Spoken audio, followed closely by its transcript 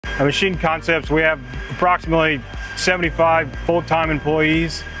At Machine Concepts, we have approximately 75 full-time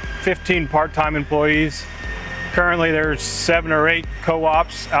employees, 15 part-time employees. Currently, there's 7 or 8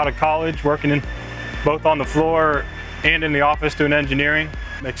 co-ops out of college working both on the floor and in the office doing engineering.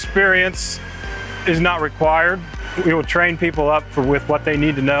 Experience is not required. We will train people up with what they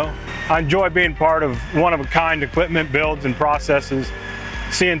need to know. I enjoy being part of one-of-a-kind equipment builds and processes,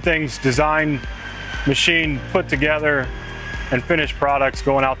 seeing things designed, machined, put together, and finished products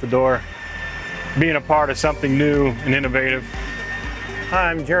going out the door. Being a part of something new and innovative.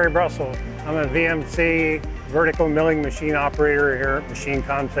 Hi, I'm Jerry Brussel. I'm a VMC vertical milling machine operator here at Machine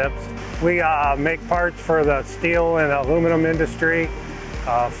Concepts. We make parts for the steel and aluminum industry,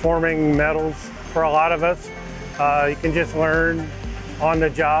 forming metals for a lot of us. You can just learn on the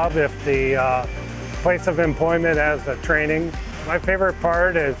job if the place of employment has a training. My favorite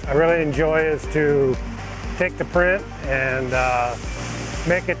part I really enjoy is to take the print and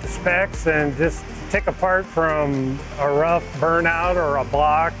make it to specs and just take apart from a rough burnout or a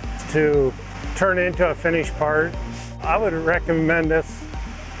block to turn into a finished part. I would recommend this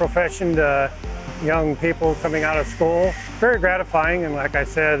profession to young people coming out of school. Very gratifying, and like I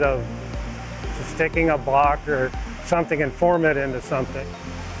said, of just taking a block or something and form it into something.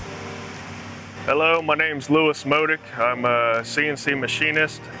 Hello, my name's Louis Modick. I'm a CNC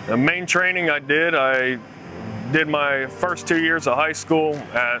machinist. The main training I did my first 2 years of high school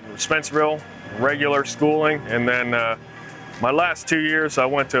at Spencerville, regular schooling, and then my last 2 years I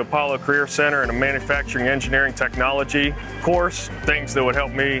went to Apollo Career Center in a manufacturing engineering technology course, things that would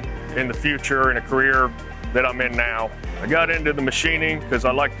help me in the future in a career that I'm in now. I got into the machining because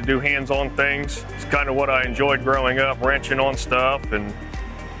I like to do hands-on things. It's kind of what I enjoyed growing up, wrenching on stuff and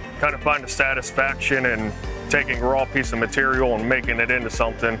kind of find the satisfaction in taking a raw piece of material and making it into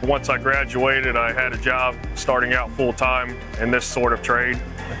something. Once I graduated, I had a job starting out full-time in this sort of trade.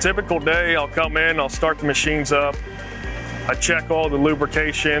 A typical day, I'll come in, I'll start the machines up, I check all the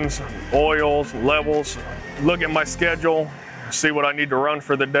lubrications, oils, levels, look at my schedule, see what I need to run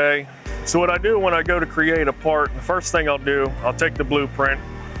for the day. So what I do when I go to create a part, the first thing I'll do, I'll take the blueprint,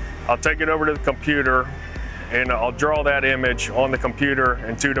 I'll take it over to the computer, and I'll draw that image on the computer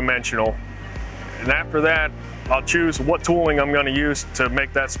in 2-dimensional. And after that, I'll choose what tooling I'm going to use to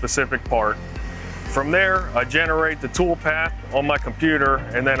make that specific part. From there, I generate the tool path on my computer,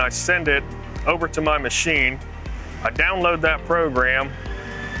 and then I send it over to my machine. I download that program,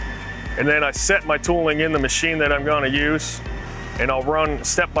 and then I set my tooling in the machine that I'm going to use, and I'll run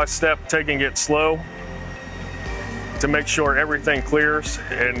step by step, taking it slow to make sure everything clears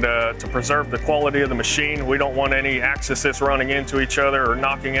and to preserve the quality of the machine. We don't want any axes running into each other or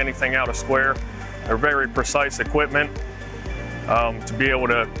knocking anything out of square. They're very precise equipment to be able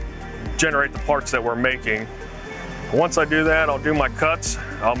to generate the parts that we're making. Once I do that, I'll do my cuts,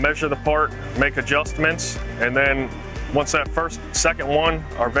 I'll measure the part, make adjustments, and then once that second one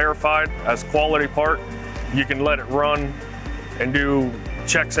are verified as quality part, you can let it run and do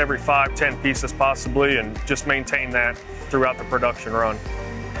checks every 5-10 pieces possibly, and just maintain that throughout the production run.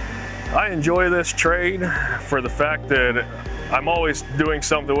 I enjoy this trade for the fact that I'm always doing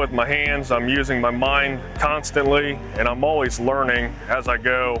something with my hands. I'm using my mind constantly, and I'm always learning as I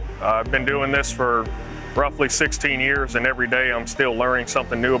go. I've been doing this for roughly 16 years, and every day I'm still learning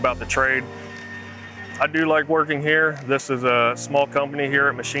something new about the trade. I do like working here. This is a small company here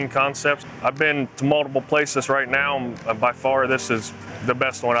at Machine Concepts. I've been to multiple places right now, and by far this is the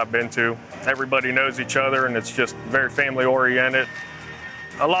best one I've been to. Everybody knows each other, and it's just very family oriented.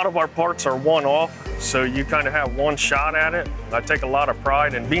 A lot of our parts are one-off, so you kind of have one shot at it. I take a lot of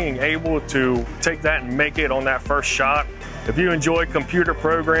pride in being able to take that and make it on that first shot. If you enjoy computer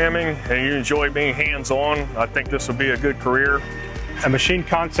programming and you enjoy being hands-on, I think this would be a good career. At Machine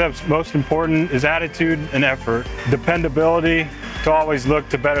Concepts, most important is attitude and effort, dependability, to always look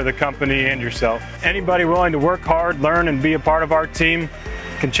to better the company and yourself. Anybody willing to work hard, learn, and be a part of our team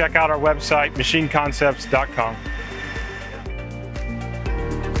can check out our website, machineconcepts.com.